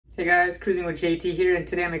Hey guys, Cruising with JT here, and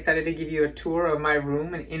today I'm excited to give you a tour of my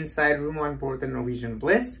room, an inside room on board the Norwegian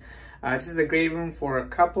Bliss. This is a great room for a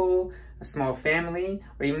couple, a small family,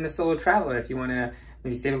 or even the solo traveler if you want to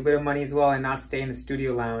maybe save a bit of money as well and not stay in the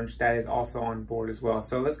studio lounge that is also on board as well.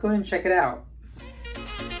 So let's go ahead and check it out.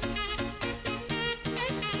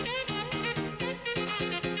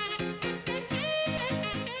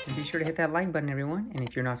 Be sure to hit that like button, everyone, and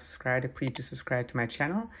if you're not subscribed, please do subscribe to my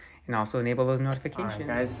channel and also enable those notifications. All right,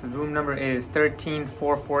 guys, room number is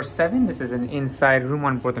 13447. This is an inside room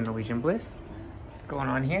on board the Norwegian Bliss. What's going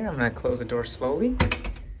on here? I'm gonna close the door slowly.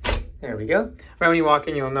 There we go. Right when you walk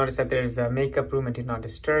in, you'll notice that there's a makeup room and do not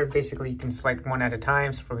disturb. Basically, you can select one at a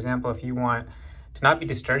time. So for example, if you want to not be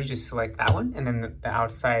disturbed, you just select that one, and then the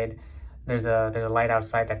outside, there's a light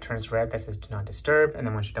outside that turns red that says do not disturb. And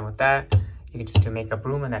then once you're done with that, you can just do makeup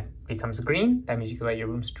room and that becomes green. That means you can let your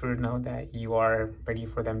room steward know that you are ready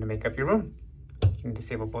for them to make up your room. You can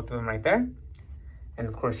disable both of them right there. And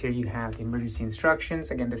of course, here you have the emergency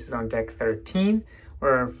instructions. Again, this is on deck 13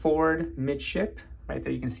 or forward midship. Right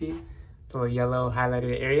there you can see the little yellow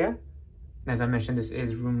highlighted area. And as I mentioned, this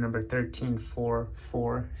is room number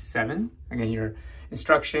 13447. Again, your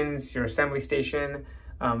instructions, your assembly station.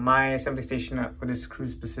 My assembly station for this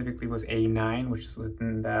cruise specifically was A9, which is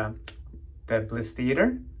within the Bliss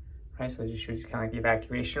Theater, right? So it just shows you kind of like the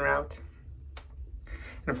evacuation route.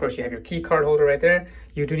 And of course, you have your key card holder right there.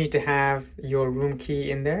 You do need to have your room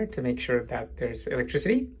key in there to make sure that there's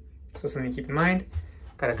electricity. So something to keep in mind.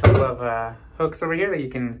 Got a couple of hooks over here that you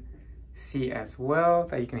can see as well,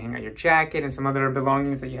 that you can hang out your jacket and some other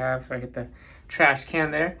belongings that you have. So I hit the trash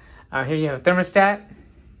can there. Here you have a thermostat,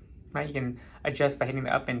 right? You can adjust by hitting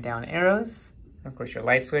the up and down arrows. Of course, your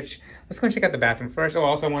light switch. Let's go and check out the bathroom first. Oh,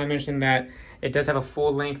 also I want to mention that it does have a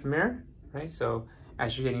full-length mirror, right? So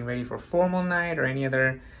as you're getting ready for a formal night or any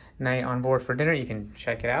other night on board for dinner, you can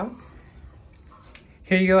check it out.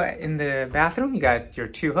 Here you go in the bathroom. You got your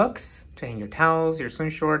two hooks to hang your towels, your swim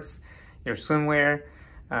shorts, your swimwear.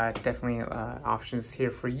 Definitely options here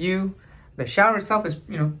for you. The shower itself is,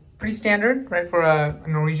 pretty standard, right, for a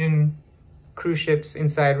Norwegian cruise ship's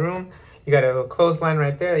inside room. You got a little clothesline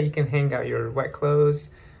right there that you can hang out your wet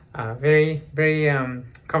clothes. Very, very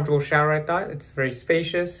comfortable shower, I thought. It's very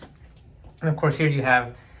spacious. And of course, here you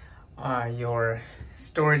have your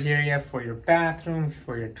storage area for your bathroom,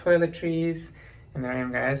 for your toiletries. And there I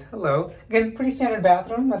am, guys. Hello. Again, pretty standard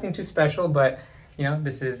bathroom, nothing too special, but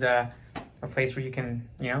this is a place where you can,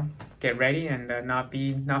 get ready and not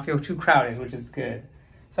feel too crowded, which is good.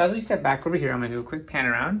 So as we step back over here, I'm gonna do a quick pan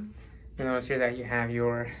around. You'll notice here that you have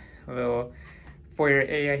your little foyer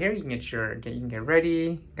area here. You can get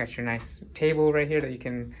ready. Got your nice table right here that you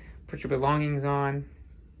can put your belongings on.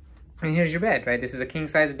 And here's your bed, right? This is a king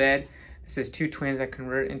size bed. This is two twins that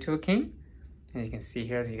convert into a king. As you can see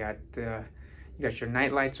here, you got your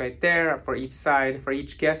night lights right there for each side, for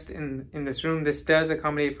each guest in this room. This does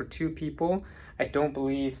accommodate for 2 people. I don't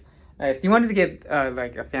believe, if you wanted to get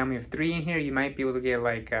like a family of 3 in here, you might be able to get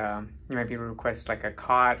you might be able to request like a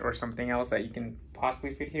cot or something else that you can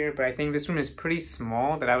possibly fit here. But I think this room is pretty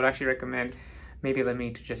small that I would actually recommend maybe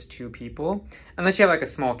limiting to just 2 people. Unless you have like a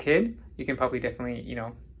small kid, you can probably definitely,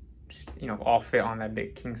 all fit on that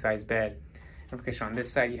big king size bed. And because on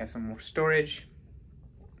this side, you have some more storage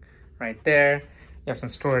right there. You have some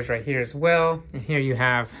storage right here as well. And here you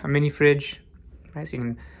have a mini fridge, right? So you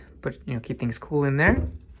can put, keep things cool in there.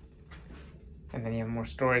 And then you have more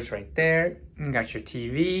storage right there. You got your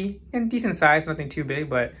TV, and decent size, nothing too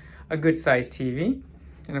big, but a good size TV.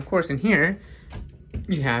 And of course in here,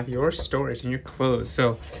 you have your storage and your clothes.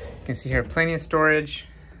 So you can see here, plenty of storage.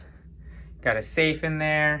 Got a safe in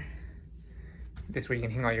there. This is where you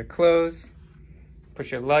can hang all your clothes,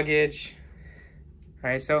 put your luggage,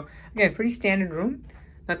 right? So again, pretty standard room,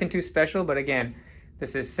 nothing too special, but again,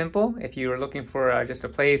 this is simple. If you are looking for just a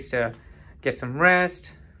place to get some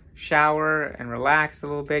rest, shower, and relax a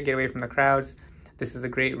little bit, get away from the crowds, this is a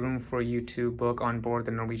great room for you to book on board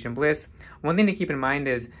the Norwegian Bliss. One thing to keep in mind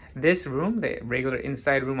is this room, the regular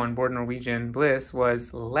inside room on board Norwegian Bliss,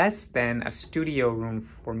 was less than a studio room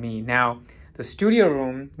for me. Now, the studio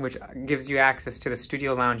room, which gives you access to the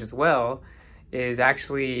studio lounge as well, is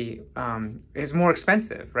actually is more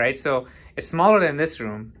expensive, right? So it's smaller than this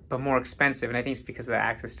room, but more expensive, and I think it's because of the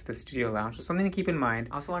access to the studio lounge. So something to keep in mind.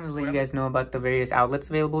 I also wanted to let you guys know about the various outlets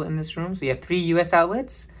available in this room. So you have 3 US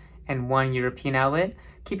outlets and 1 European outlet.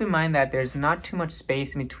 Keep in mind that there's not too much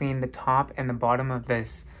space in between the top and the bottom of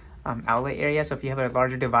this outlet area. So if you have a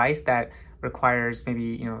larger device that requires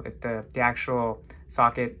maybe, if the actual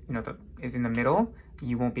socket, is in the middle,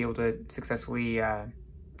 you won't be able to successfully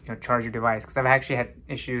charge your device, because I've actually had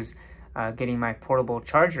issues getting my portable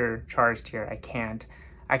charger charged here. I can't.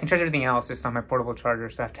 I can charge everything else, it's not my portable charger,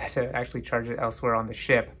 so I have to actually charge it elsewhere on the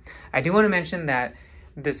ship. I do want to mention that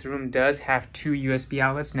this room does have 2 USB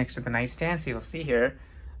outlets next to the nightstand, so you'll see here,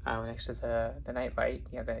 next to the night light,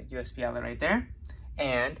 you have the USB outlet right there,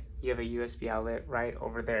 and you have a USB outlet right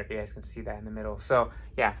over there, if you guys can see that in the middle. So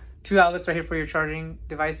yeah, 2 outlets right here for your charging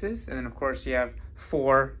devices, and then of course you have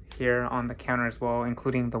 4 here on the counter as well,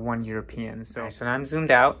 including the 1 European. So now I'm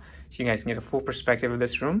zoomed out, so you guys can get a full perspective of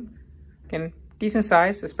this room. Again, decent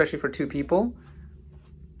size, especially for 2 people.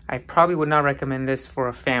 I probably would not recommend this for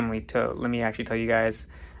a family. Let me actually tell you guys,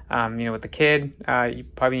 you know, with the kid, you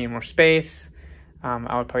probably need more space.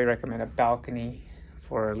 I would probably recommend a balcony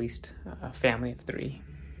for at least a family of 3.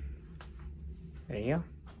 There you go.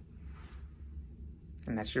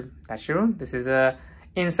 And that's your room. This is a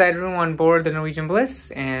inside room on board the Norwegian Bliss.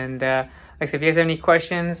 And like I said, if you guys have any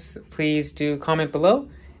questions, please do comment below.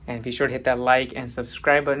 And be sure to hit that like and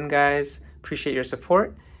subscribe button, guys. Appreciate your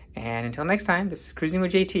support. And until next time, this is Cruising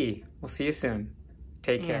with JT. We'll see you soon.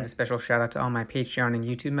 Take care. And a special shout out to all my Patreon and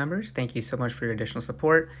YouTube members. Thank you so much for your additional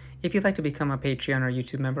support. If you'd like to become a Patreon or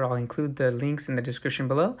YouTube member, I'll include the links in the description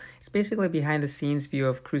below. It's basically a behind the scenes view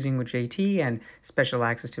of Cruising with JT and special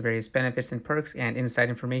access to various benefits and perks and inside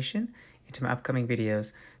information into my upcoming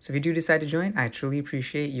videos. So if you do decide to join, I truly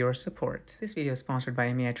appreciate your support. This video is sponsored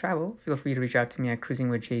by MEI Travel. Feel free to reach out to me at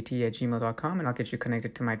cruisingwithjt@gmail.com and I'll get you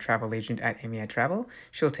connected to my travel agent at MEI Travel.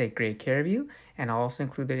 She'll take great care of you, and I'll also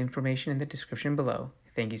include that information in the description below.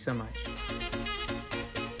 Thank you so much.